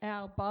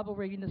Bible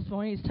reading this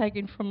morning is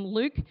taken from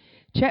Luke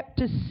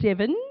chapter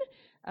 7,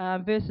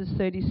 verses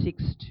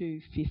 36 to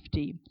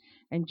 50.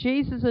 And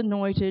Jesus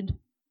anointed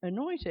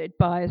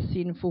by a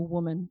sinful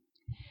woman.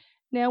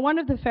 Now one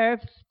of the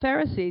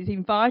Pharisees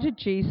invited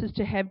Jesus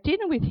to have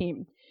dinner with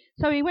him.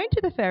 So he went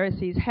to the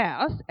Pharisee's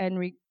house and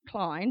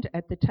reclined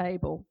at the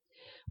table.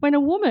 When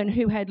a woman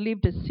who had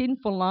lived a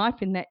sinful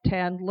life in that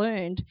town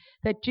learned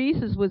that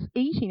Jesus was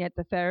eating at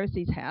the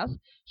Pharisee's house,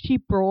 she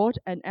brought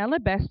an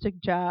alabaster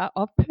jar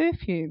of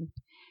perfume.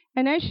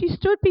 And as she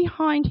stood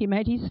behind him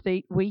at his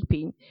feet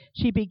weeping,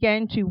 she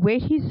began to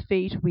wet his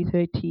feet with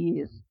her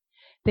tears.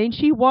 Then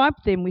she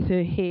wiped them with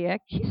her hair,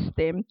 kissed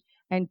them,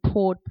 and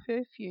poured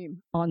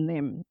perfume on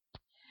them.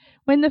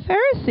 When the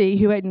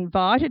Pharisee who had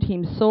invited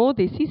him saw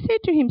this, he said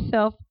to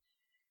himself,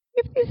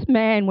 "If this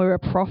man were a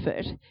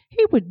prophet,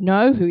 he would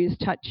know who is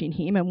touching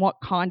him and what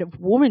kind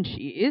of woman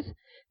she is,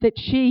 that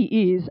she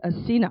is a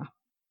sinner."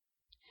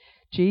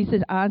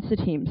 Jesus answered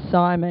him,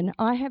 "Simon,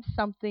 I have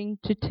something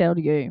to tell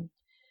you."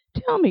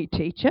 "Tell me,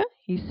 teacher,"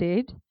 he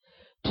said.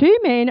 2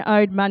 men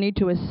owed money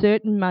to a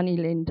certain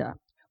moneylender.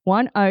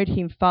 One owed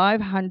him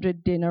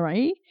 500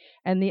 denarii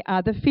and the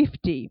other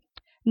 50.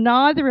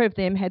 Neither of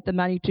them had the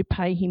money to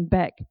pay him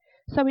back,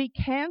 so he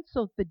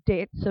cancelled the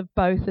debts of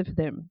both of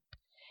them.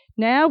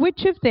 "Now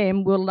which of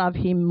them will love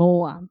him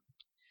more?"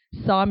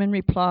 Simon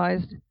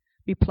replied,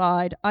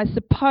 "I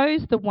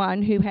suppose the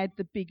one who had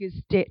the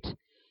biggest debt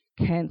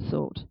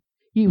cancelled."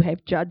 "You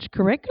have judged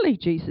correctly,"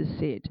 Jesus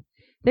said.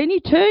 Then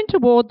he turned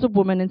towards the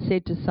woman and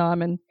said to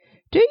Simon,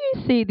 "Do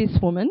you see this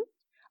woman?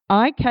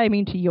 I came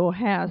into your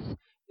house.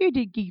 You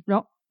did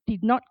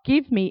not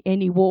give me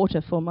any water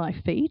for my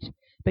feet,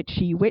 but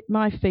she wet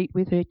my feet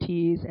with her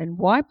tears and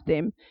wiped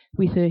them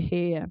with her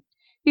hair.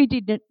 You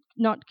did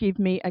not give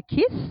me a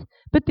kiss,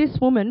 but this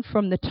woman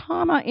from the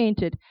time I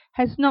entered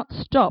has not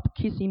stopped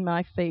kissing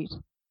my feet.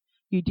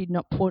 You did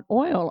not put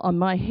oil on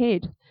my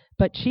head,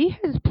 but she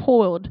has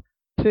poured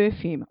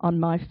perfume on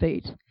my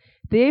feet.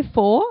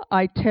 Therefore,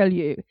 I tell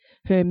you,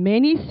 her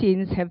many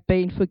sins have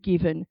been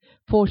forgiven,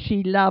 for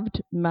she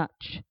loved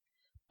much.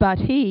 But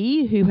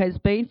he who has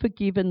been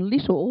forgiven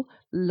little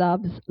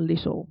loves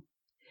little."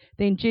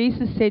 Then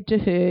Jesus said to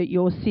her,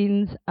 "Your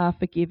sins are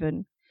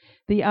forgiven."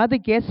 The other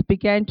guests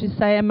began to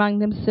say among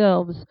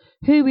themselves,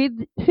 Who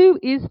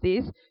is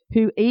this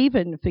who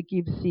even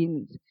forgives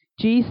sins?"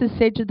 Jesus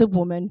said to the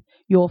woman,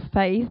 "Your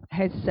faith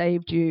has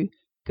saved you.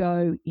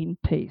 Go in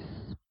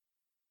peace."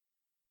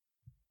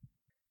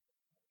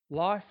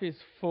 Life is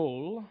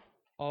full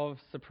of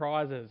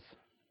surprises.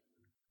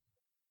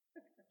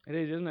 It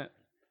is, isn't it?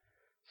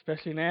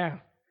 Especially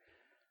now.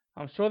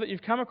 I'm sure that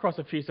you've come across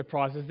a few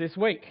surprises this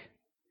week.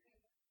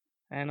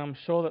 And I'm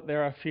sure that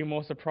there are a few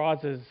more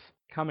surprises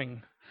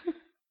coming.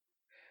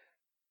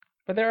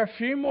 But there are a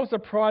few more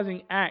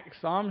surprising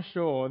acts, I'm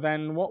sure,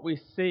 than what we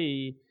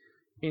see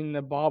in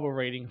the Bible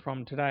reading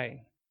from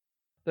today.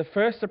 The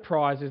first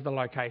surprise is the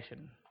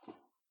location.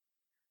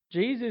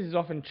 Jesus is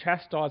often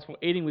chastised for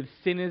eating with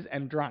sinners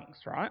and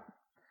drunks, right?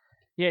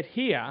 Yet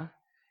here,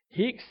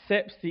 he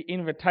accepts the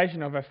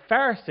invitation of a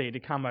Pharisee to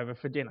come over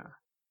for dinner.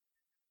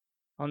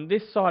 On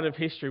this side of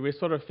history, we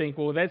sort of think,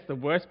 well, that's the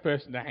worst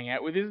person to hang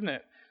out with, isn't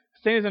it?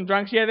 Sinners and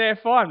drunks, yeah, they're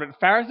fine, but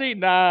Pharisee,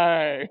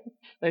 no. At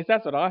least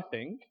that's what I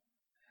think.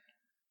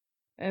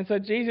 And so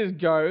Jesus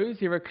goes,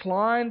 he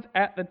reclines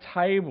at the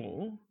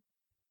table.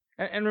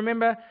 And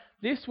remember,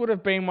 this would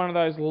have been one of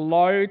those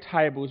low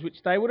tables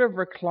which they would have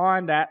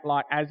reclined at,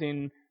 like as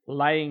in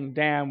laying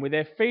down with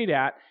their feet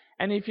out.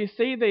 And if you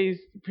see these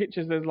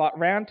pictures, there's like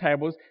round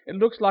tables, it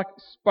looks like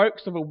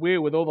spokes of a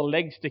wheel with all the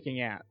legs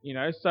sticking out,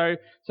 So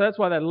that's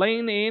why they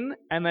lean in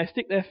and they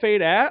stick their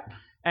feet out,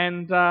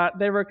 and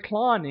they're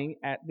reclining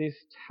at this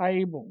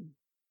table.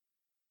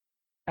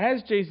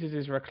 As Jesus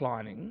is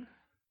reclining,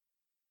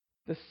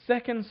 the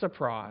second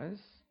surprise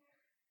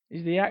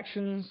is the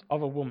actions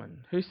of a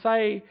woman who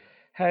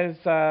has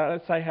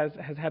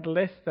had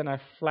less than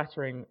a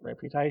flattering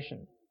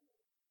reputation.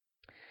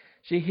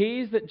 She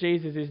hears that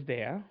Jesus is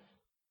there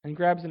and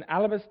grabs an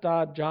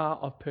alabaster jar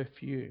of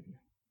perfume.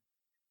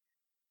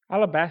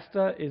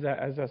 Alabaster is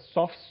a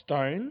soft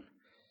stone,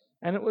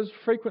 and it was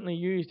frequently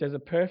used as a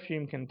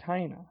perfume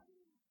container.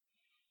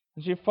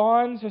 And she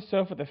finds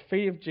herself at the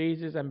feet of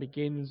Jesus and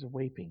begins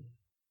weeping.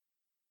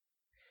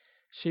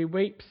 She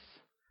weeps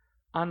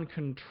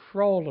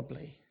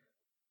uncontrollably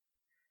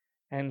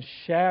and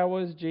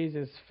showers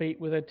Jesus' feet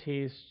with her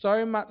tears,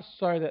 so much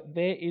so that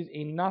there is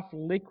enough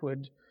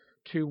liquid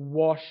to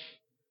wash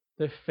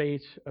the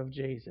feet of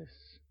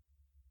Jesus,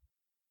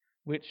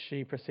 which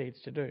she proceeds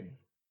to do,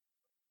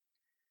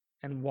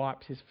 and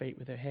wipes his feet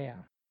with her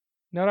hair.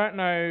 Now, I don't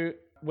know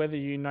whether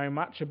you know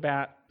much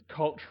about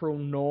cultural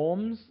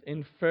norms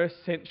in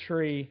first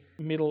century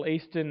Middle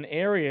Eastern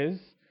areas,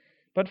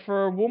 but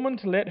for a woman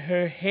to let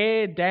her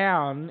hair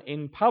down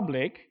in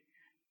public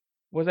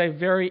was a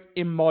very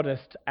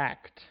immodest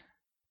act,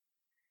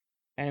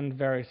 and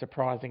very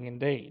surprising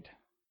indeed.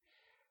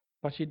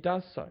 But she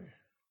does so,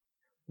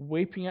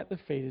 weeping at the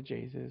feet of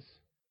Jesus,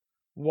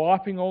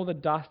 wiping all the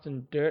dust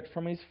and dirt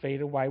from his feet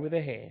away with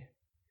her hair.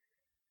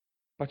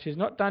 But she's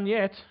not done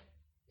yet.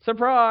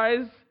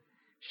 Surprise!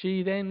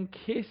 She then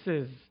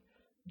kisses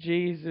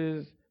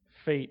Jesus'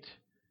 feet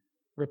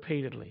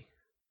repeatedly.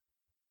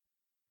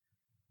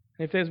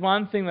 If there's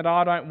one thing that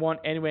I don't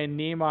want anywhere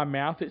near my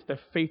mouth, it's the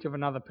feet of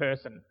another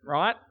person,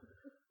 right?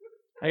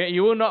 Okay,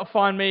 you will not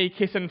find me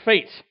kissing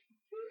feet.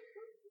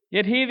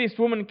 Yet here this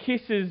woman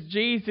kisses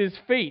Jesus'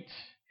 feet.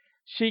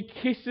 She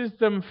kisses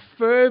them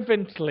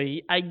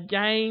fervently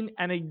again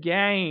and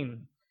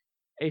again,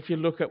 if you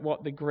look at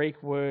what the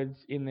Greek words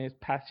in this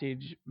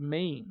passage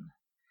mean.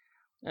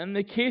 And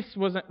the kiss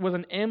was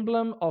an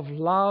emblem of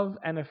love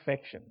and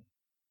affection.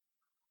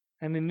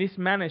 And in this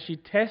manner she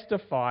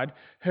testified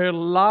her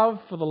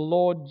love for the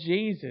Lord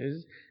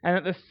Jesus, and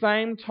at the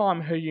same time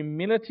her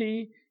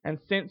humility and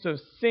sense of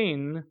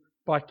sin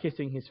by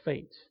kissing his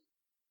feet.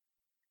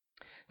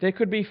 There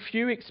could be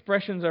few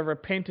expressions of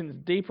repentance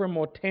deeper and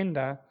more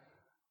tender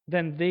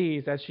than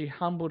these as she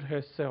humbled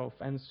herself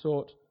and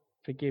sought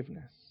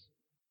forgiveness.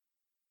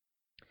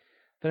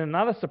 Then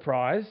another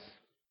surprise,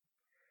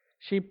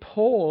 she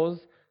pours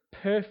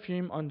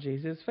perfume on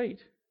Jesus' feet.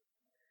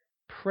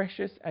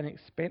 Precious and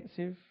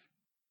expensive.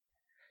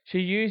 She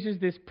uses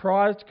this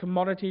prized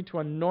commodity to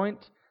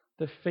anoint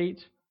the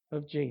feet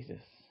of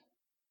Jesus.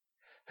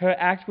 Her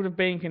act would have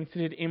been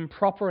considered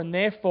improper, and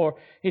therefore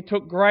it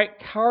took great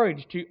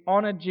courage to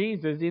honour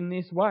Jesus in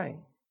this way.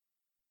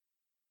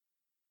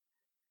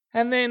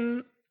 And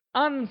then,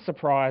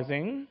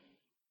 unsurprising,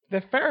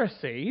 the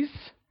Pharisees,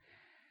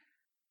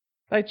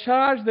 they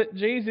charge that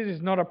Jesus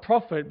is not a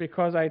prophet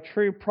because a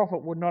true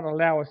prophet would not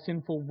allow a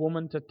sinful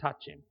woman to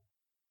touch him.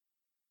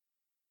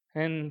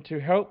 And to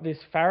help this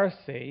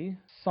Pharisee,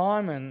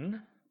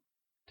 Simon,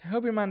 to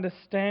help him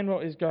understand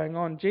what is going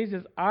on,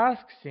 Jesus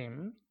asks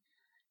him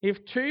if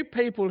two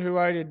people who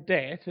owed a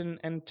debt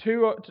and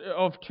two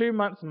of 2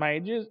 months'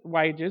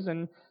 wages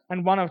and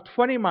one of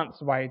 20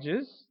 months'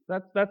 wages,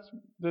 that's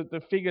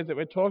the figures that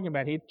we're talking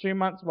about here, 2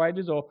 months'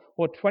 wages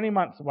or 20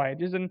 months'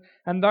 wages,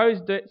 and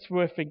those debts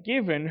were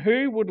forgiven,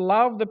 who would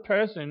love the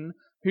person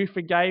who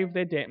forgave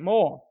their debt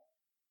more?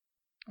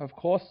 Of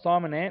course,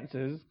 Simon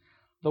answers,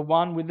 the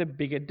one with the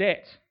bigger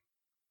debt.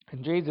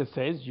 And Jesus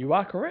says, you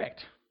are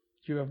correct.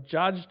 You have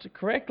judged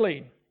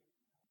correctly.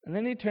 And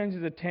then he turns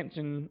his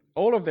attention,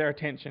 all of their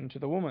attention, to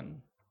the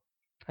woman.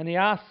 And he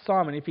asks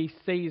Simon if he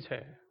sees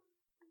her.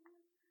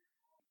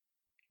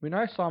 We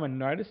know Simon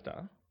noticed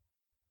her,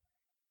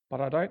 but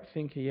I don't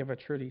think he ever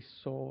truly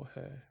saw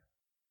her.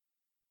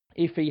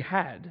 If he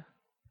had,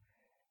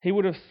 he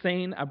would have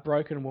seen a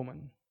broken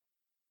woman.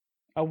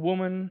 A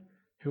woman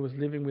who was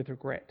living with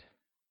regret.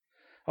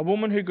 A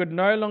woman who could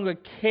no longer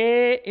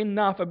care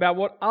enough about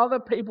what other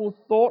people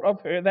thought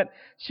of her, that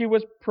she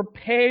was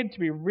prepared to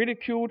be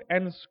ridiculed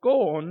and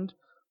scorned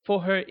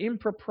for her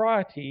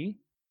impropriety,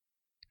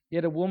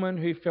 yet a woman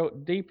who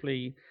felt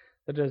deeply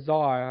the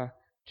desire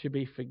to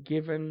be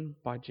forgiven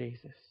by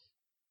Jesus.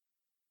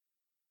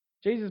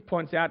 Jesus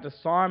points out to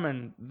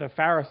Simon the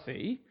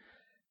Pharisee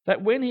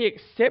that when he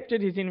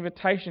accepted his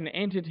invitation and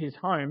entered his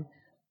home,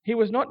 he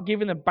was not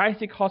given the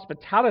basic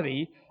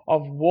hospitality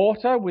of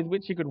water with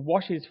which he could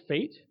wash his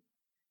feet.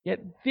 Yet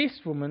this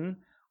woman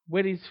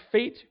wet his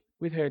feet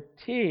with her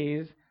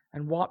tears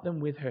and wiped them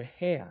with her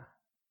hair.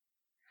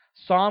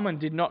 Simon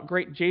did not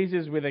greet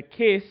Jesus with a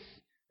kiss,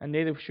 and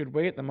neither should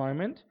we at the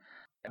moment,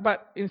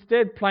 but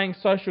instead playing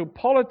social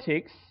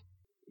politics,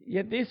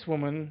 yet this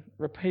woman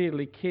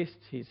repeatedly kissed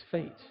his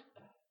feet.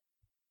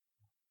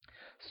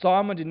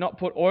 Simon did not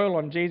put oil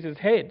on Jesus'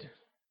 head.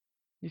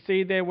 You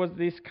see, there was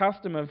this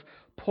custom of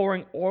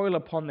pouring oil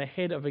upon the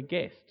head of a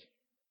guest,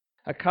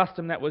 a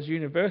custom that was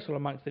universal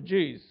amongst the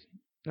Jews.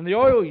 And the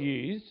oil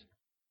used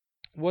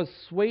was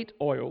sweet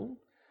oil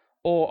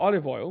or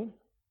olive oil,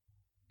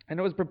 and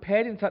it was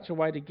prepared in such a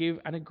way to give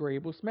an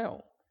agreeable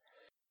smell.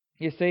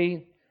 You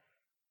see,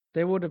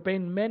 there would have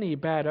been many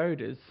bad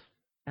odours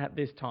at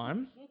this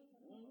time.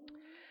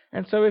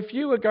 And so if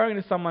you were going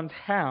to someone's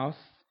house,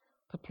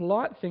 the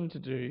polite thing to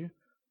do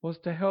was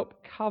to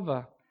help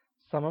cover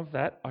some of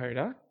that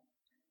odour,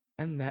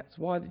 and that's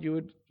why you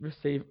would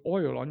receive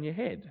oil on your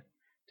head,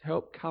 to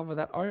help cover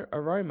that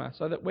aroma,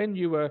 so that when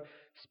you were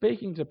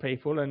speaking to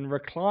people and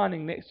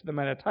reclining next to them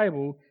at a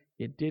table,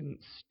 you didn't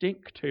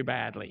stink too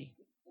badly.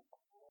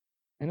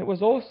 And it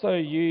was also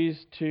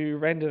used to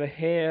render the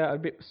hair a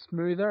bit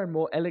smoother and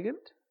more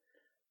elegant.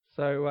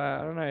 So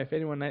I don't know if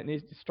anyone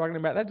is struggling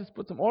about that, just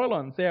put some oil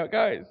on, see how it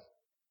goes.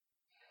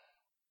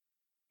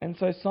 And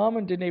so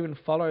Simon didn't even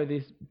follow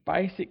this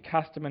basic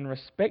custom and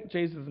respect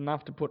Jesus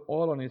enough to put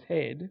oil on his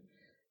head.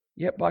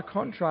 Yet by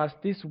contrast,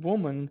 this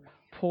woman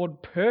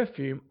poured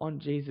perfume on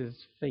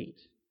Jesus' feet.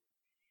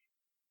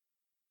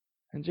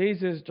 And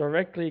Jesus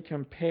directly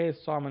compares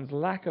Simon's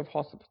lack of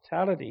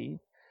hospitality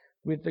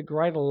with the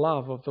greater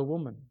love of the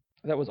woman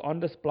that was on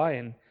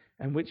display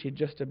and which he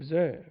just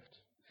observed.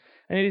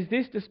 And it is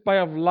this display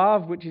of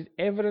love which is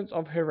evidence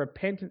of her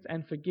repentance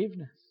and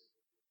forgiveness.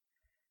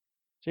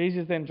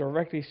 Jesus then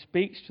directly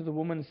speaks to the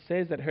woman,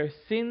 says that her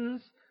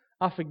sins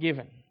are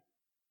forgiven.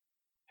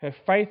 Her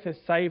faith has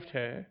saved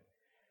her,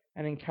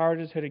 and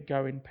encourages her to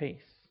go in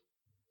peace.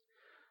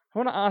 I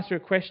want to ask you a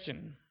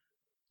question.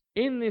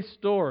 In this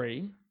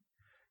story,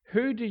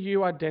 who do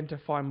you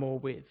identify more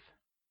with?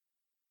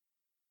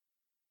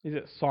 Is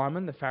it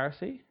Simon the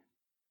Pharisee?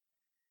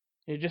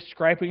 You're just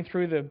scraping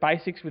through the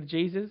basics with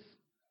Jesus,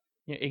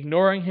 you're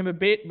ignoring him a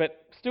bit,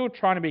 but still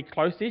trying to be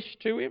close-ish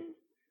to him?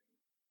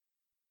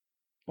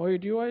 Or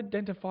do you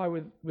identify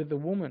with the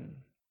woman,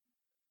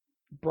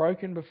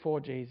 broken before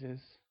Jesus,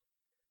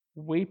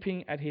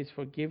 weeping at his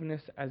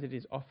forgiveness as it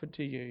is offered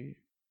to you,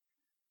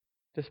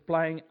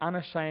 displaying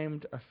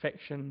unashamed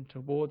affection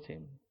towards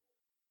him,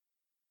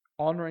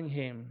 honouring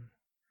him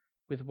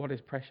with what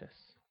is precious?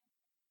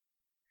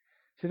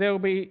 So there will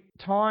be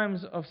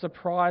times of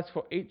surprise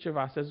for each of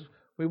us as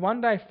we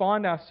one day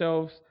find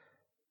ourselves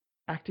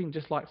acting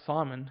just like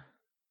Simon.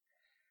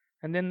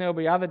 And then there'll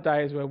be other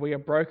days where we are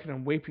broken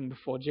and weeping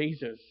before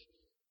Jesus,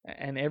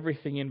 and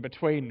everything in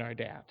between, no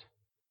doubt.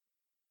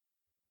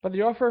 But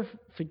the offer of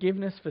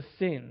forgiveness for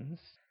sins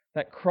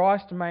that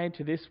Christ made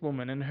to this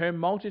woman and her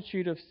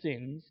multitude of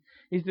sins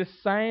is the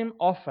same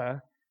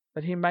offer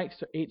that he makes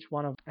to each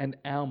one of and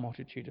our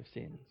multitude of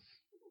sins.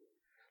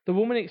 The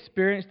woman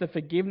experienced the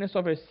forgiveness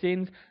of her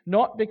sins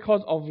not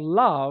because of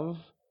love,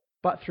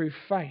 but through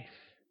faith,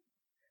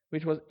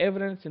 which was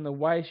evidenced in the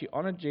way she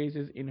honoured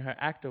Jesus in her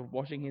act of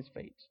washing his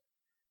feet.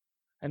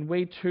 And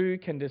we too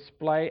can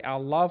display our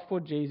love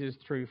for Jesus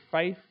through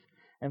faith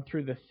and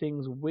through the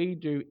things we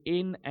do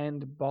in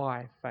and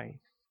by faith.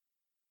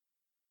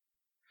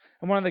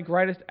 And one of the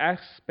greatest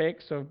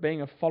aspects of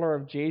being a follower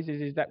of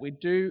Jesus is that we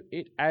do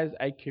it as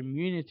a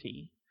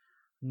community,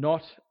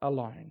 not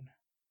alone.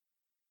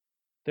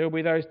 There will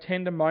be those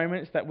tender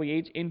moments that we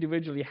each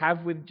individually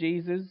have with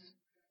Jesus,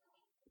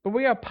 but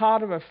we are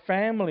part of a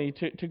family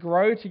to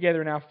grow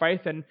together in our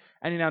faith and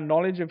in our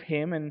knowledge of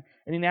him and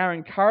in our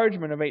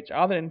encouragement of each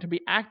other and to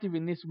be active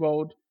in this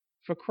world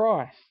for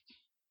Christ.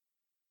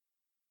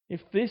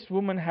 If this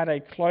woman had a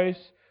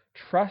close,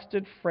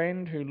 trusted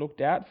friend who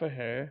looked out for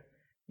her,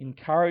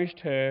 encouraged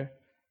her,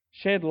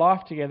 shared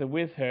life together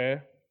with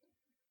her,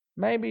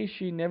 maybe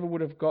she never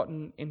would have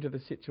gotten into the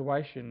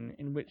situation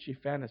in which she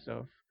found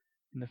herself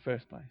in the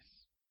first place.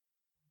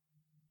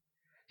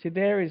 See,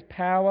 there is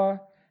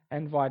power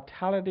and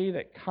vitality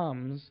that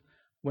comes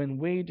when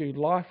we do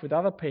life with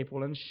other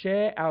people and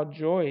share our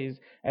joys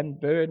and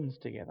burdens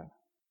together.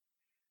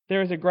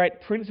 There is a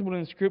great principle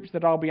in Scripture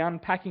that I'll be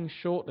unpacking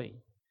shortly.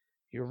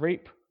 You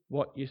reap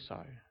what you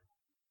sow.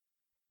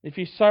 If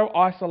you sow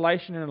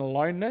isolation and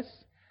aloneness,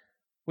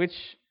 which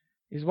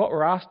is what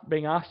we're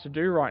being asked to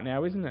do right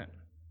now, isn't it?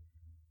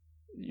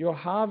 Your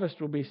harvest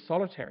will be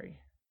solitary.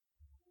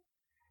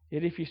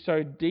 Yet if you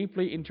sow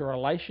deeply into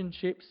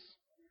relationships,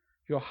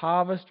 your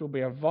harvest will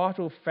be a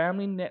vital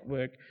family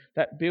network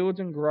that builds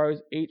and grows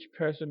each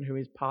person who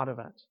is part of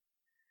it.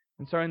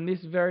 And so in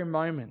this very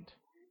moment,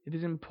 it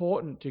is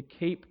important to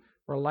keep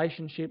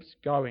relationships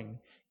going,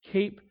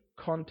 keep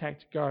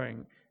contact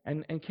going,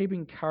 and keep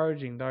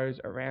encouraging those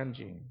around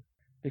you.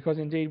 Because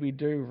indeed we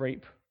do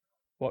reap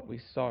what we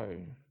sow.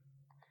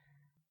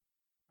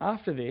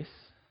 After this,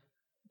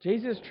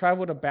 Jesus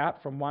travelled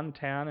about from one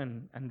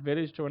town and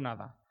village to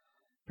another,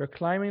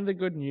 proclaiming the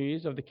good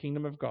news of the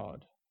kingdom of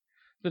God.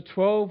 The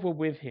 12 were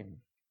with him,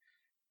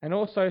 and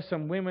also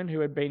some women who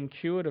had been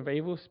cured of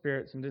evil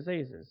spirits and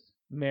diseases.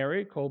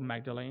 Mary, called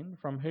Magdalene,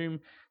 from whom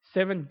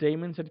 7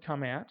 demons had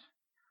come out.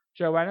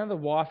 Joanna, the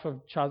wife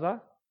of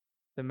Chuza,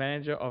 the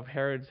manager of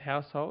Herod's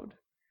household.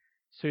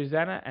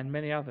 Susanna, and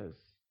many others.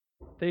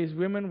 These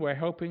women were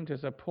helping to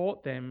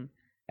support them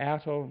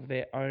out of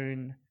their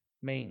own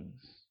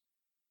means.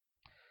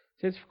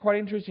 So it's quite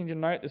interesting to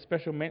note the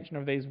special mention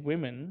of these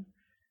women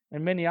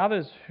and many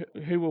others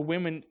who were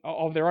women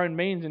of their own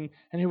means and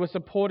who were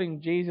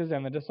supporting Jesus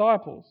and the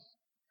disciples.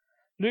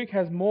 Luke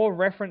has more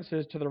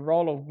references to the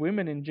role of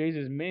women in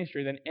Jesus'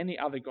 ministry than any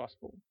other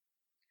gospel.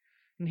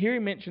 And here he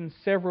mentions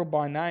several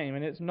by name,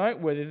 and it's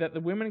noteworthy that the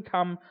women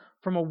come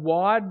from a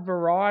wide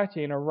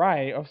variety and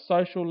array of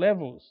social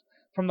levels,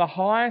 from the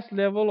highest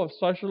level of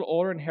social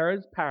order in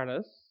Herod's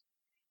palace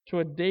to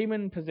a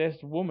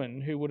demon-possessed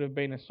woman who would have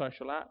been a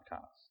social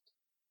outcast.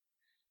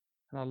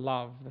 And I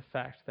love the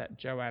fact that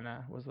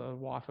Joanna was the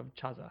wife of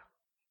Chuza.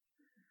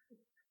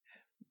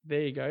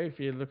 There you go, if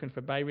you're looking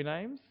for baby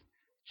names.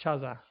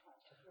 Chuza.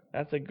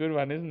 That's a good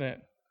one, isn't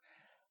it?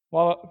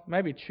 Well,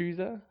 maybe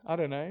Chooser, I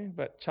don't know,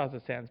 but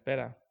Chuza sounds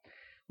better.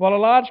 While a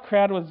large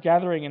crowd was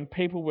gathering and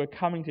people were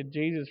coming to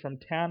Jesus from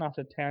town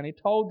after town, he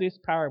told this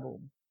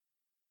parable.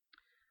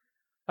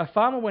 A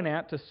farmer went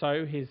out to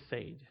sow his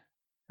seed.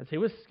 As he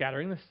was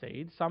scattering the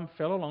seed, some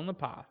fell along the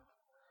path.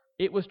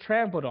 It was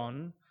trampled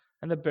on,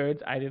 and the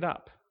birds ate it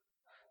up.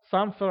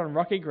 Some fell on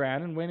rocky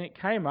ground, and when it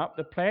came up,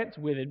 the plants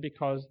withered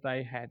because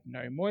they had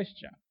no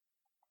moisture.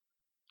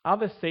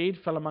 Other seed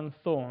fell among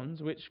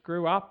thorns, which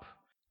grew up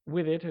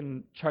with it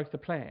and choked the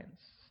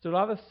plants. Still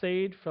other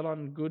seed fell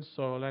on good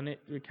soil, and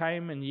it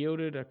came and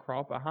yielded a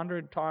crop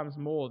 100 times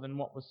more than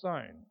what was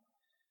sown.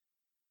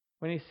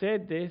 When he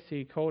said this,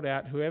 he called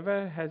out,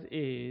 "Whoever has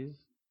ears,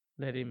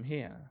 let him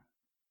hear."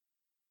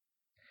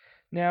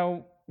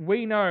 Now,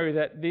 we know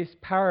that this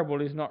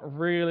parable is not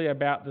really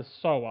about the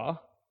sower,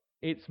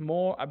 It's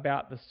more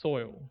about the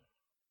soil.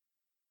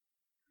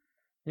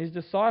 His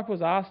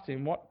disciples asked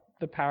him what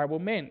the parable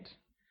meant.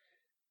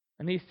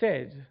 And he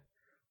said,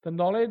 "The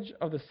knowledge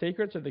of the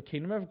secrets of the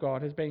kingdom of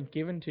God has been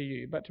given to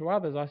you, but to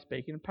others I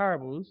speak in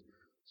parables,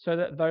 so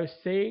that though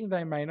seeing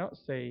they may not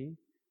see,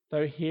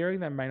 though hearing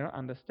they may not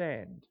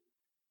understand.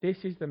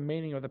 This is the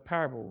meaning of the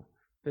parable.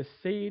 The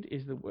seed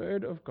is the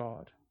word of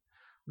God.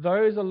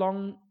 Those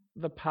along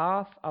the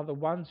path are the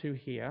ones who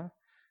hear,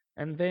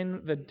 and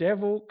then the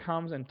devil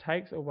comes and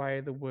takes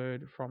away the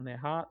word from their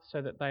hearts,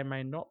 so that they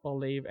may not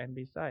believe and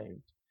be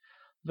saved.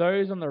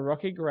 Those on the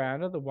rocky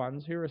ground are the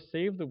ones who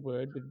receive the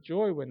word with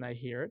joy when they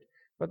hear it,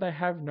 but they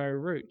have no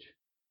root.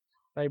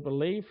 They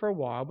believe for a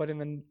while, but in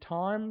the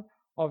time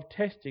of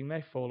testing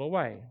they fall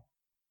away.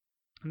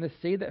 And the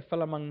seed that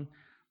fell among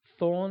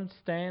thorns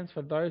stands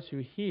for those who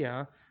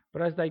hear,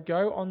 but as they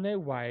go on their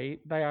way,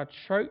 they are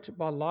choked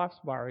by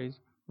life's worries,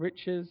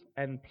 riches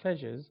and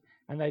pleasures,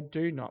 and they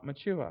do not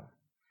mature.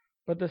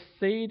 But the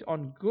seed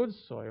on good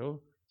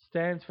soil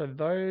stands for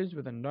those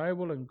with a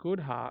noble and good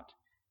heart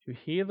who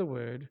hear the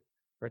word,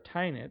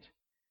 retain it,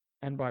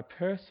 and by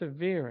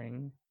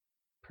persevering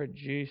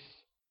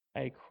produce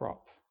a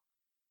crop."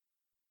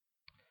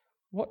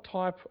 What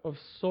type of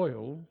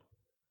soil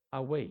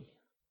are we?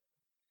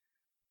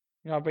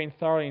 I've been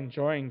thoroughly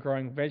enjoying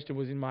growing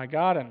vegetables in my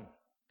garden.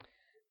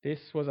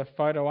 This was a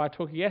photo I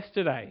took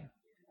yesterday.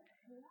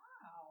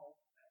 Wow.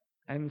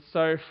 And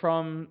so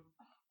from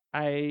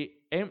an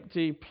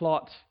empty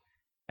plot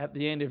at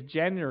the end of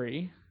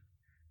January,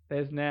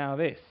 there's now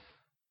this.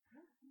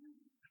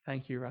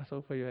 Thank you,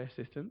 Russell, for your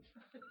assistance.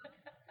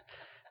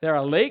 There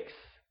are leeks,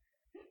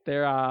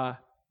 there are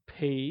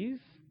peas,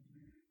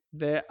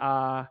 there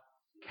are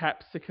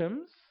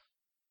capsicums.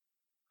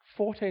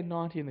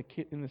 $14.90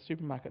 in the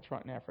supermarkets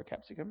right now for a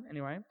capsicum.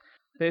 Anyway,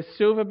 there's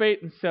silver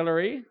beet and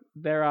celery.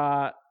 There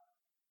are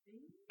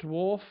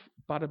dwarf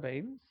butter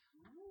beans,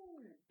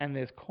 and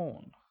there's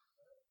corn.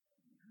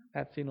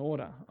 That's in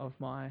order of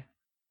my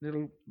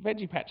little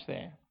veggie patch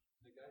there.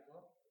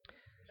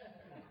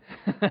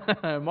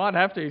 Might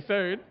have to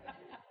soon.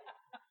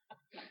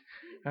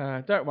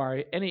 Don't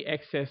worry, any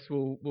excess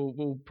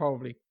will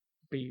probably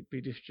be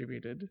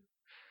distributed.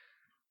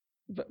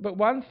 But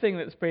one thing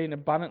that's been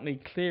abundantly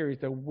clear is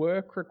the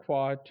work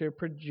required to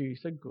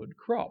produce a good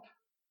crop.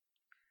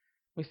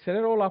 We set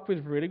it all up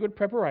with really good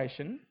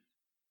preparation,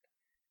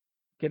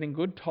 getting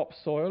good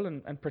topsoil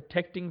and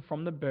protecting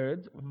from the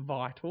birds,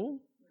 vital.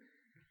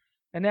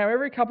 And now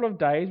every couple of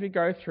days we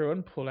go through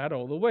and pull out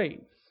all the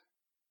weeds.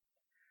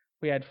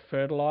 We add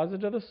fertilizer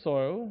to the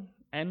soil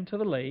and to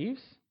the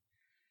leaves,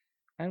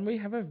 and we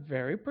have a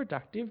very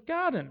productive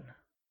garden.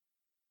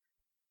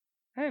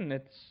 And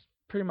it's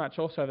pretty much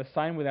also the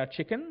same with our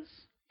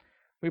chickens.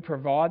 We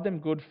provide them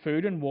good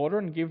food and water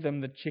and give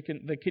them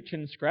the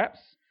kitchen scraps.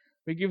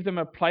 We give them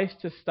a place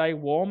to stay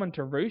warm and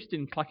to roost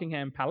in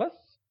Cluckingham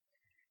Palace.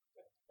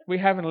 We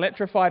have an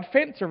electrified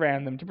fence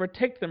around them to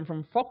protect them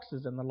from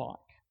foxes and the like.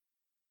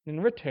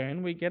 In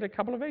return, we get a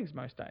couple of eggs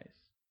most days.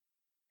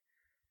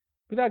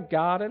 With our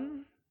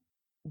garden,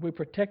 we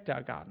protect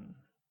our garden.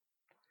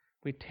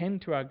 We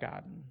tend to our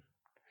garden.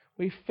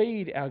 We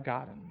feed our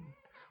garden.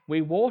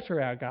 We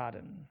water our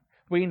garden.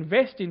 We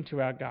invest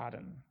into our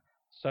garden,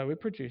 so we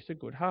produce a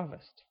good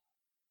harvest.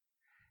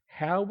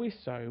 How we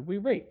sow, we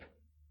reap.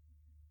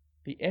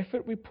 The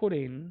effort we put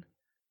in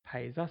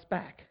pays us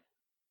back.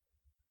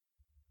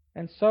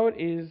 And so it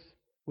is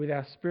with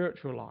our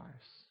spiritual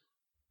lives.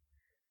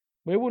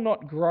 We will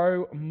not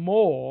grow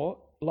more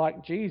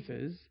like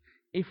Jesus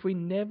if we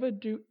never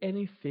do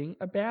anything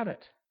about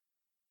it.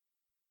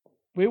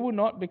 We will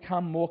not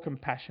become more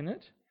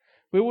compassionate.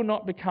 We will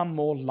not become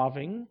more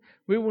loving.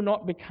 We will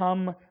not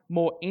become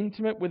more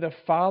intimate with a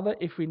Father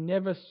if we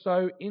never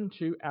sow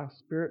into our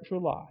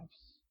spiritual lives.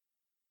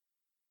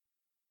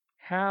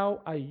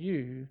 How are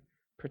you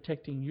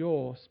protecting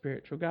your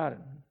spiritual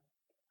garden?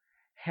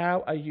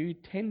 How are you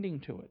tending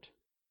to it?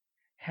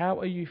 How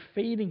are you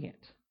feeding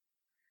it?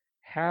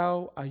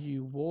 How are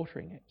you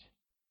watering it?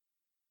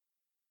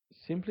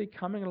 Simply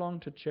coming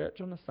along to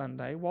church on a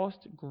Sunday,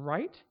 whilst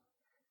great,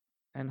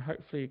 and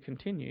hopefully it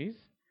continues,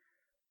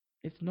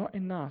 it's not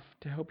enough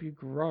to help you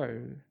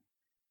grow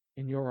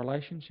in your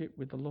relationship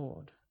with the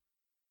Lord.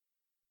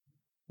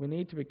 We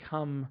need to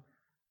become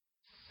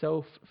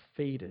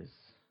self-feeders.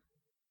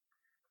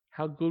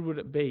 How good would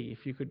it be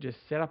if you could just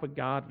set up a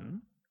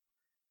garden,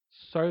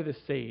 sow the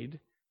seed,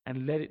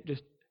 and let it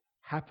just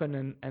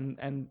happen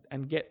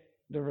and get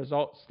the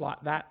results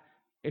like that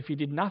if you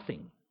did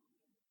nothing?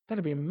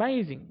 That'd be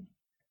amazing.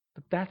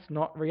 But that's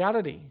not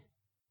reality.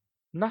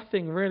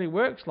 Nothing really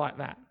works like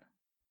that.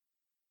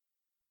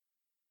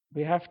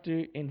 We have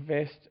to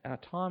invest our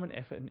time and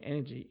effort and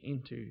energy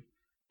into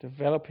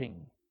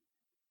developing.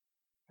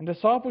 And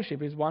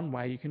discipleship is one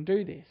way you can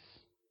do this.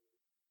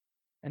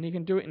 And you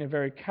can do it in a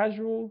very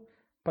casual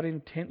but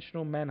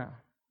intentional manner.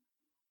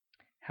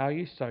 How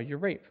you sow, you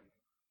reap.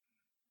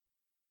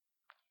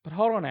 But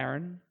hold on,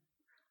 Aaron.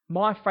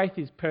 My faith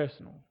is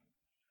personal.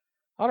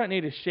 I don't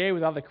need to share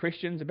with other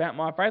Christians about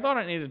my faith. I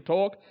don't need to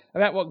talk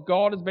about what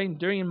God has been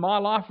doing in my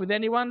life with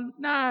anyone.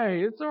 No,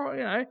 it's all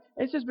right,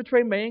 it's just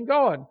between me and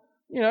God.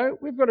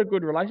 We've got a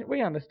good relationship.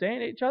 We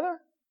understand each other.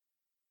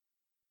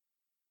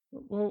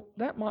 Well,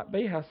 that might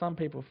be how some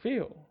people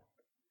feel.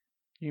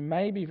 You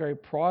may be very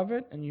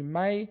private, and you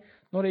may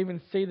not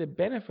even see the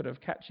benefit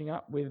of catching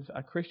up with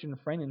a Christian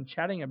friend and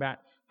chatting about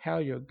how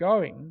you're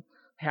going,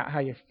 how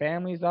your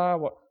families are,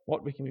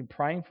 what we can be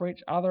praying for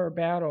each other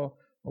about, or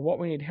what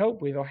we need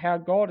help with, or how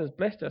God has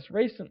blessed us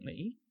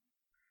recently.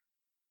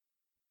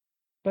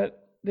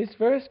 But this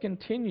verse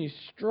continues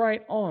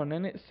straight on,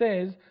 and it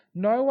says,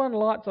 "No one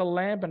lights a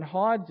lamp and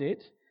hides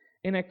it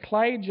in a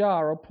clay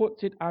jar or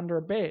puts it under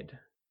a bed.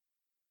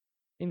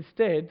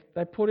 Instead,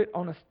 they put it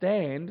on a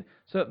stand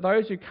so that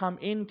those who come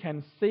in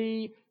can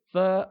see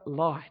the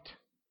light.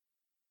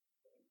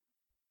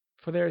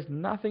 For there is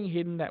nothing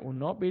hidden that will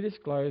not be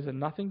disclosed, and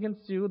nothing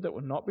concealed that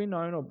will not be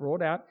known or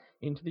brought out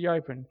into the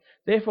open.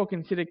 Therefore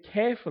consider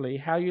carefully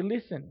how you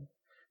listen.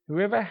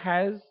 Whoever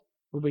has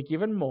will be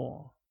given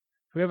more.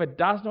 Whoever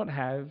does not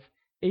have,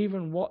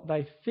 even what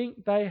they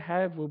think they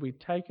have will be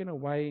taken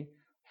away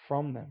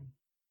from them."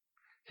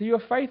 So your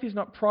faith is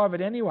not private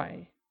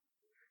anyway.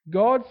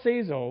 God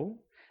sees all,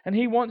 and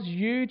He wants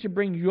you to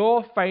bring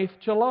your faith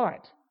to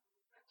light.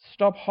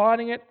 Stop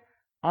hiding it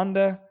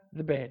under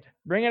the bed.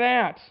 Bring it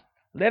out.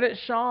 Let it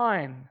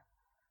shine.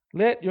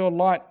 Let your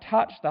light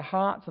touch the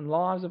hearts and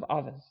lives of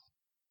others.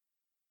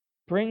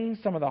 Bring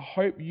some of the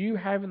hope you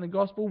have in the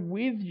gospel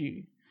with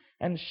you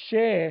and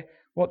share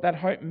what that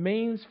hope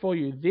means for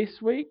you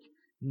this week,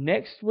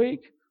 next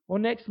week, or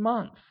next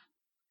month.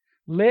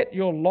 Let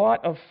your light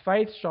of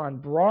faith shine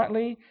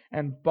brightly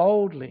and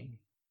boldly.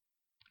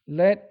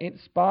 Let it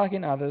spark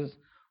in others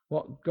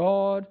what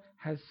God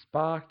has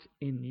sparked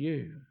in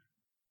you.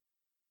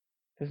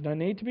 There's no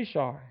need to be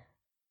shy.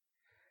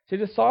 See,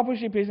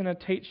 discipleship isn't a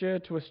teacher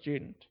to a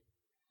student.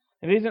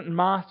 It isn't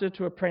master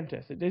to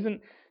apprentice.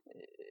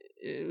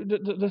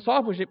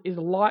 Discipleship is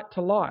light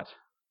to light,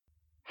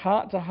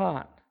 heart to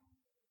heart,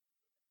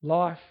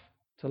 life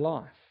to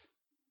life.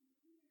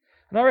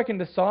 And I reckon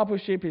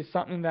discipleship is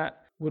something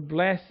that would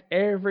bless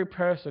every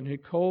person who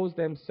calls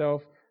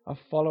themselves a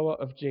follower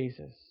of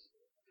Jesus.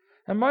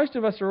 And most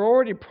of us are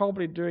already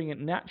probably doing it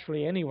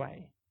naturally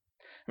anyway.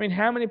 I mean,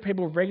 how many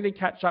people regularly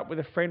catch up with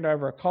a friend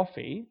over a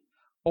coffee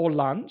or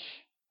lunch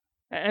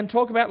and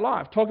talk about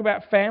life, talk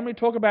about family,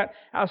 talk about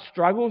our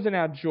struggles and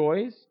our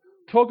joys,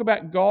 talk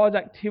about God's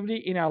activity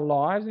in our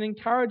lives, and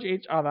encourage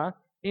each other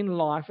in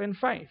life and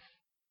faith?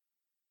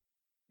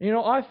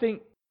 I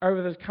think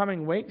over the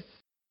coming weeks,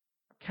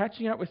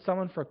 catching up with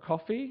someone for a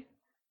coffee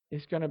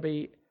is going to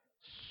be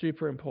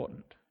super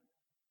important.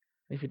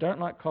 If you don't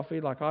like coffee,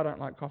 like I don't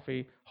like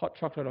coffee, hot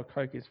chocolate or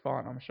Coke is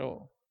fine, I'm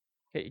sure.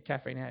 Get your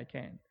caffeine how you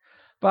can.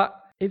 But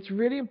it's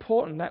really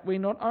important that we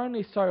not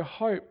only sow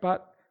hope,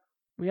 but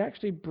we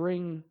actually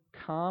bring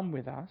calm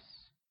with us.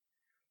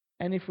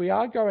 And if we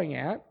are going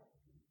out,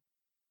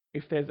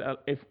 if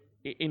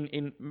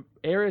in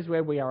areas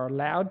where we are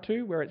allowed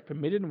to, where it's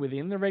permitted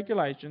within the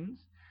regulations,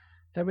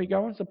 then we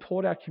go and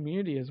support our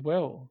community as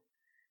well.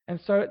 And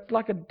so it's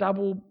like a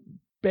double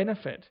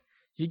benefit.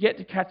 You get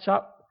to catch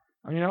up.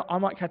 I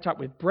might catch up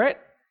with Brett,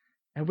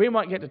 and we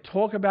might get to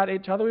talk about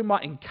each other. We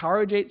might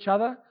encourage each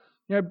other.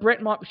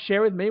 Brett might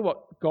share with me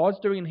what God's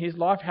doing in his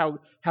life, how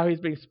He's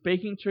been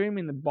speaking to him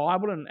in the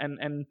Bible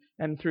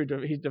and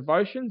through his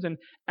devotions, and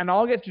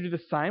I'll get to do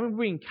the same. We'll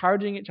be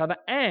encouraging each other,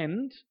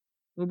 and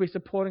we'll be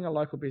supporting a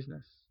local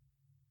business,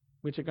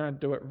 which are going to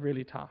do it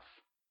really tough.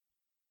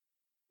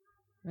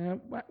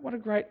 What a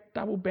great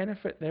double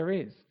benefit there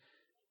is.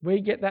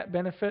 We get that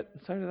benefit,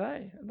 and so do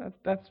they.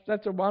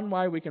 That's a one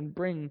way we can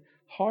bring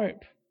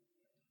hope.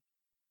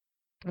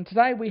 And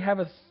today we have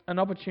an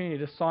opportunity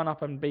to sign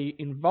up and be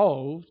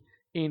involved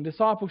in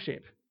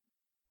discipleship.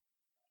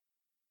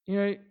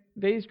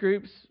 These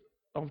groups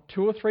of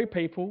 2 or 3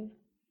 people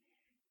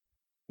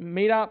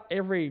meet up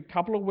every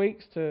couple of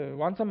weeks to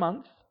once a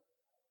month.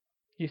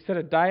 You set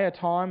a day, a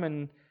time,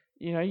 and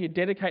you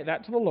dedicate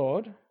that to the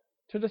Lord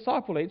to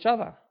disciple each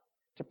other,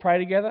 to pray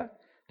together,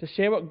 to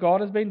share what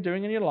God has been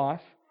doing in your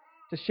life,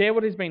 to share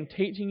what He's been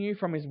teaching you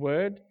from His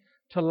Word,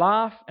 to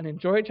laugh and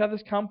enjoy each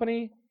other's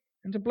company,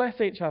 and to bless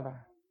each other.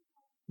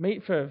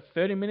 Meet for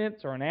 30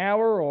 minutes or an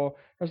hour or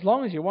as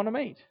long as you want to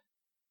meet.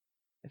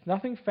 It's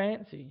nothing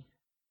fancy,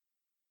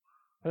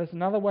 but it's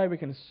another way we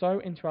can sow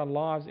into our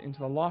lives, into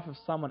the life of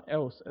someone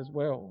else as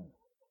well.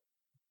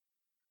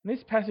 And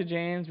this passage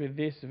ends with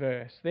this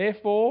verse.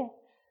 Therefore,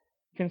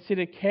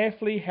 consider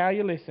carefully how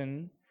you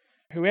listen.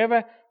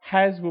 Whoever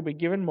has will be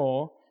given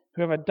more.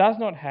 Whoever does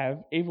not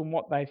have, even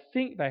what they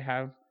think they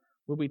have,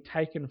 will be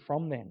taken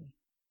from them.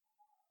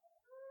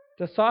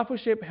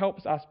 Discipleship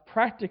helps us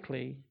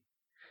practically,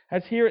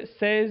 as here it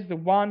says, the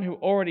one who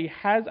already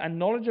has a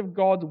knowledge of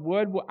God's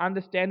word will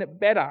understand it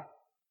better.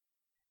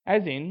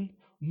 As in,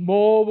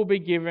 more will be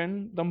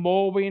given the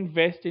more we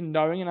invest in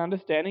knowing and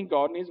understanding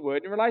God and His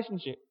word in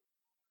relationship.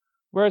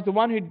 Whereas the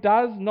one who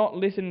does not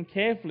listen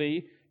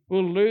carefully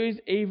will lose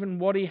even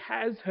what he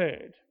has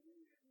heard.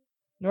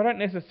 Now, I don't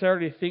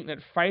necessarily think that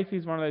faith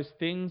is one of those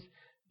things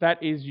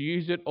that is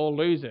use it or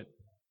lose it.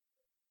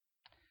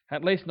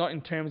 At least not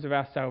in terms of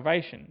our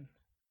salvation.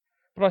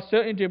 But I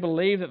certainly do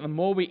believe that the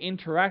more we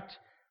interact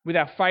with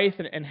our faith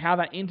and how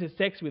that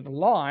intersects with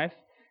life,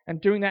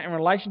 and doing that in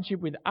relationship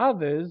with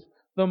others,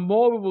 the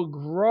more we will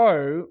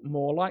grow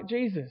more like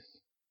Jesus.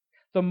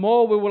 The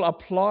more we will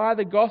apply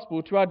the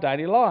gospel to our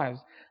daily lives.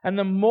 And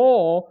the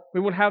more we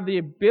will have the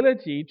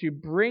ability to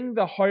bring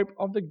the hope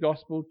of the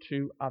gospel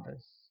to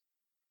others.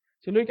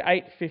 So Luke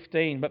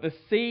 8:15, but the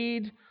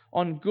seed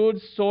on good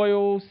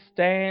soil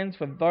stands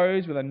for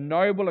those with a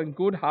noble and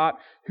good heart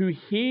who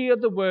hear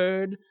the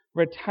word,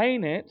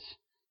 retain it,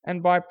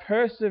 and by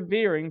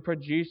persevering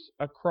produce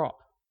a crop.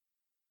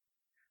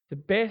 The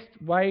best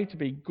way to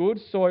be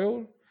good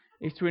soil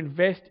is to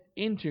invest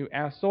into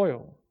our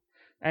soil.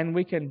 And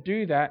we can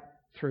do that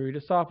through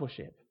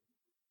discipleship.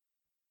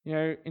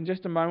 In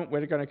just a moment,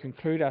 we're going to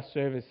conclude our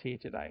service here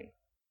today.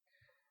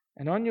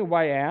 And on your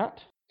way out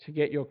to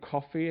get your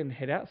coffee and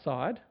head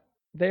outside,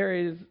 there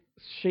is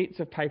sheets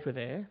of paper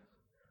there,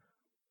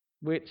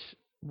 which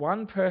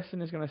one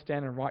person is going to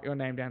stand and write your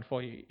name down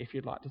for you if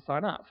you'd like to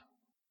sign up.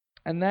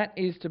 And that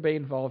is to be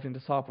involved in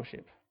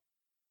discipleship.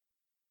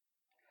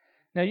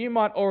 Now, you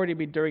might already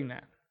be doing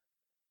that.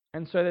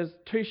 And so there's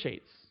two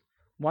sheets.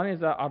 One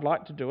is I'd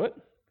like to do it.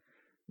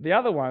 The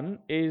other one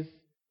is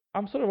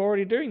I'm sort of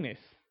already doing this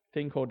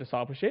thing called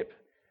discipleship,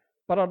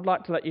 but I'd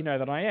like to let you know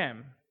that I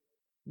am,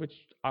 which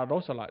I'd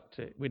also like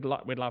to, we'd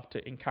love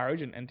to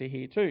encourage and to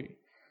hear too.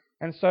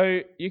 And so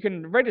you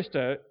can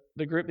register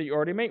the group that you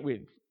already meet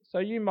with. So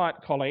you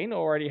might, Colleen,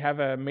 already have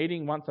a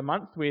meeting once a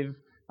month with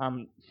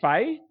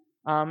Faye,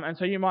 and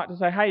so you might just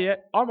say, hey, yeah,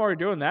 I'm already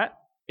doing that.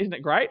 Isn't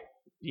it great?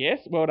 Yes,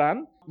 well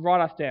done.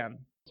 Write us down.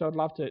 So I'd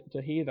love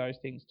to hear those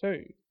things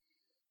too.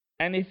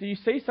 And if you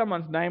see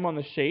someone's name on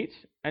the sheet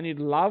and you'd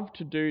love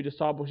to do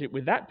discipleship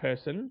with that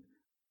person,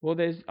 well,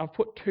 I've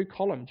put two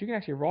columns. You can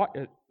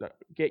actually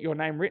get your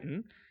name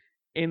written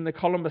in the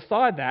column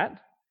beside that,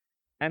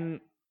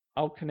 and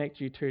I'll connect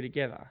you two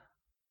together.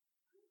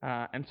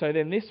 And so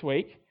then this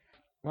week,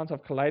 once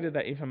I've collated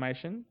that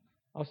information,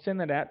 I'll send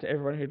that out to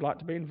everyone who'd like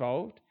to be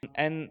involved,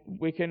 and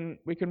we can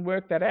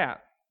work that out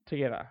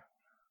together.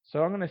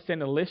 So I'm going to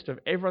send a list of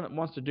everyone that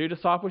wants to do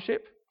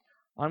discipleship.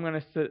 I'm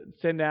going to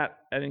send out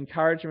an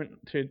encouragement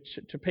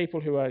to people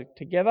who are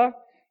together.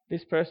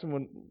 This person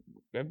would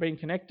have been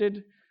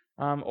connected,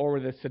 or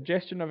with a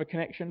suggestion of a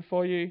connection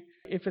for you.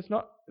 If it's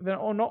not,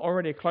 or not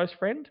already a close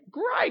friend,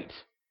 great!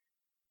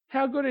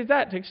 How good is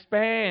that to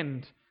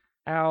expand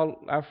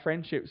our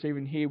friendships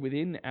even here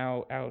within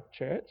our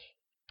church?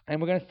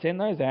 And we're going to send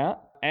those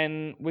out,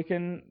 and we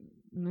can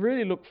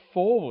really look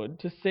forward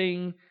to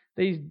seeing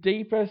these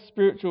deeper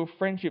spiritual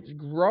friendships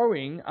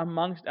growing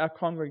amongst our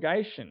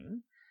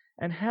congregation.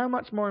 And how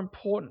much more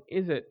important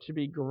is it to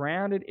be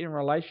grounded in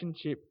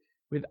relationship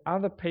with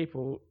other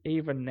people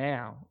even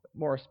now,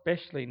 more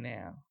especially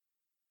now,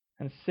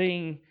 and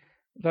seeing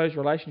those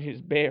relationships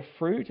bear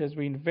fruit as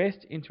we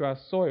invest into our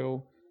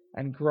soil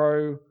and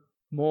grow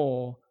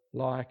more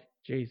like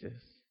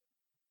Jesus.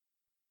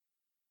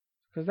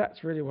 Because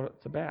that's really what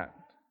it's about.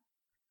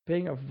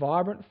 Being a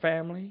vibrant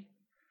family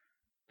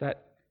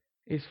that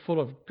is full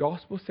of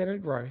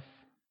gospel-centered growth.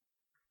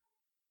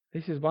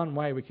 This is one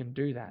way we can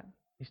do that,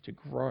 is to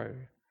grow.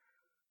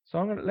 So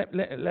I'm going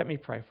to let me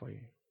pray for you.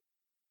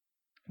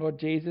 Lord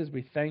Jesus,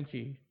 we thank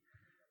you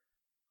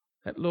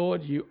that,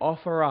 Lord, you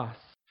offer us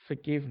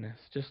forgiveness,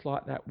 just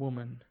like that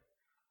woman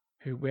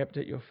who wept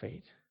at your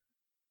feet.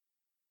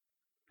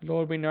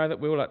 Lord, we know that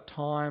we will at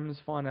times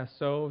find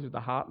ourselves with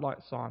a heart like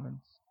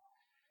Simon's.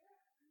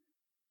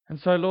 And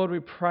so, Lord, we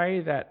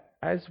pray that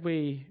as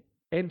we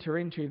enter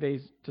into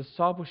these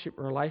discipleship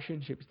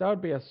relationships, that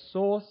would be a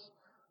source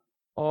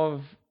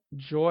of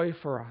joy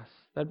for us.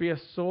 That'd be a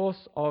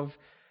source of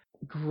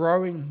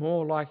growing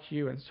more like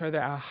you, and so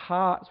that our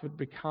hearts would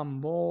become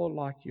more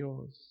like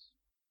yours.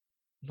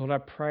 Lord, I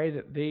pray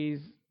that these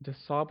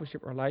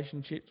discipleship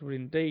relationships would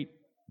indeed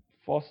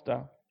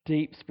foster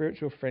deep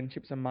spiritual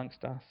friendships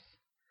amongst us,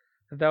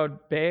 that they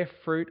would bear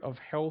fruit of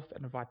health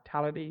and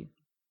vitality,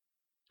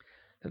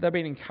 that there'd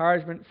be an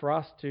encouragement for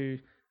us to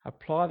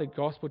apply the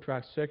gospel to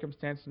our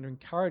circumstances and to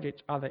encourage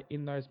each other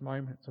in those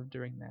moments of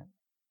doing that.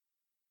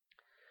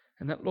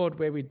 And that, Lord,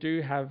 where we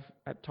do have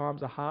at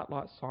times a heart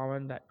like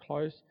Simon, that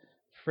close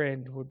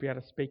friend would be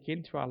able to speak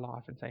into our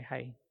life and say,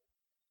 hey,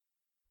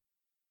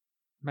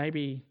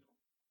 maybe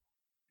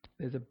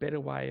there's a better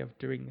way of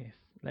doing this.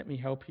 Let me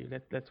help you.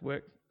 Let's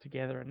work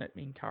together and let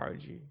me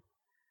encourage you.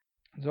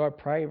 So I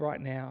pray right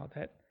now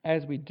that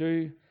as we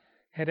do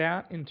head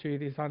out into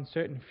this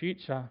uncertain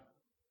future,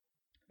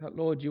 that,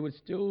 Lord, you would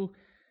still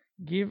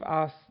give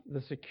us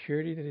the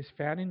security that is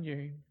found in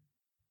you.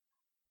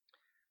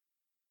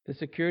 The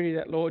security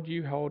that, Lord,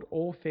 you hold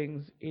all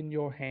things in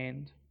your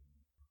hand.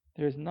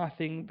 There is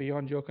nothing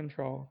beyond your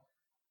control.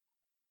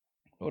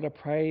 Lord, I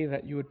pray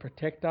that you would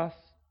protect us,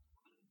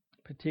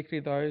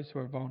 particularly those who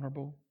are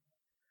vulnerable.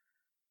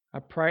 I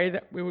pray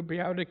that we would be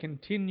able to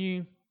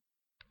continue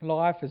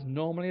life as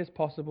normally as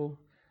possible,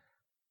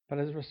 but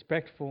as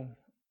respectful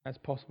as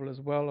possible as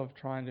well of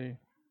trying to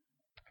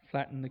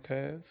flatten the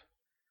curve.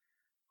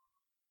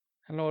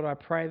 And Lord, I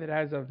pray that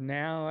as of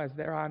now, as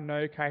there are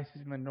no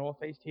cases in the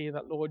northeast here,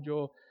 that Lord,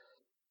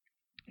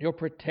 your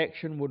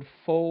protection would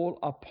fall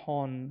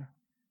upon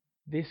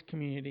this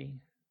community,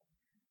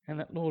 and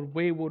that Lord,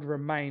 we would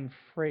remain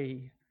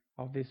free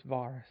of this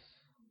virus,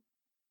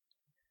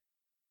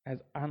 as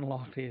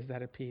unlikely as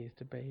that appears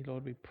to be.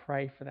 Lord, we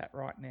pray for that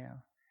right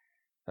now,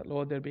 that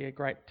Lord, there'd be a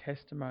great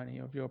testimony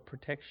of your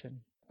protection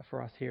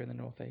for us here in the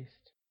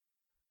northeast.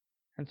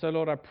 And so,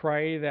 Lord, I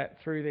pray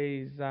that through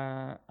these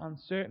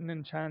uncertain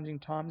and challenging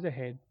times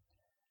ahead,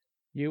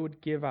 you would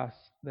give us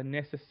the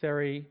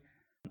necessary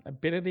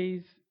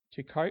abilities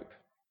to cope.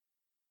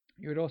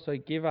 You would also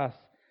give us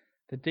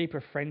the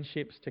deeper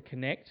friendships to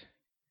connect,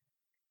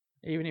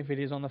 even if it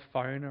is on the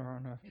phone or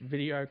on a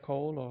video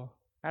call or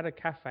at a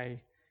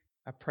cafe,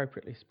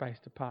 appropriately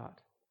spaced apart.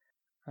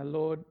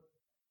 Lord,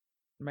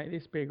 may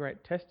this be a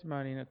great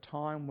testimony in a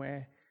time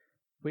where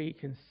we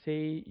can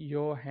see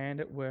your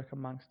hand at work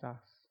amongst us,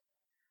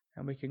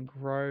 and we can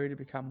grow to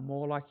become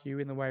more like you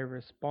in the way we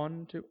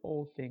respond to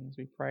all things.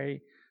 We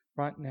pray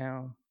right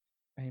now.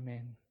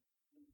 Amen.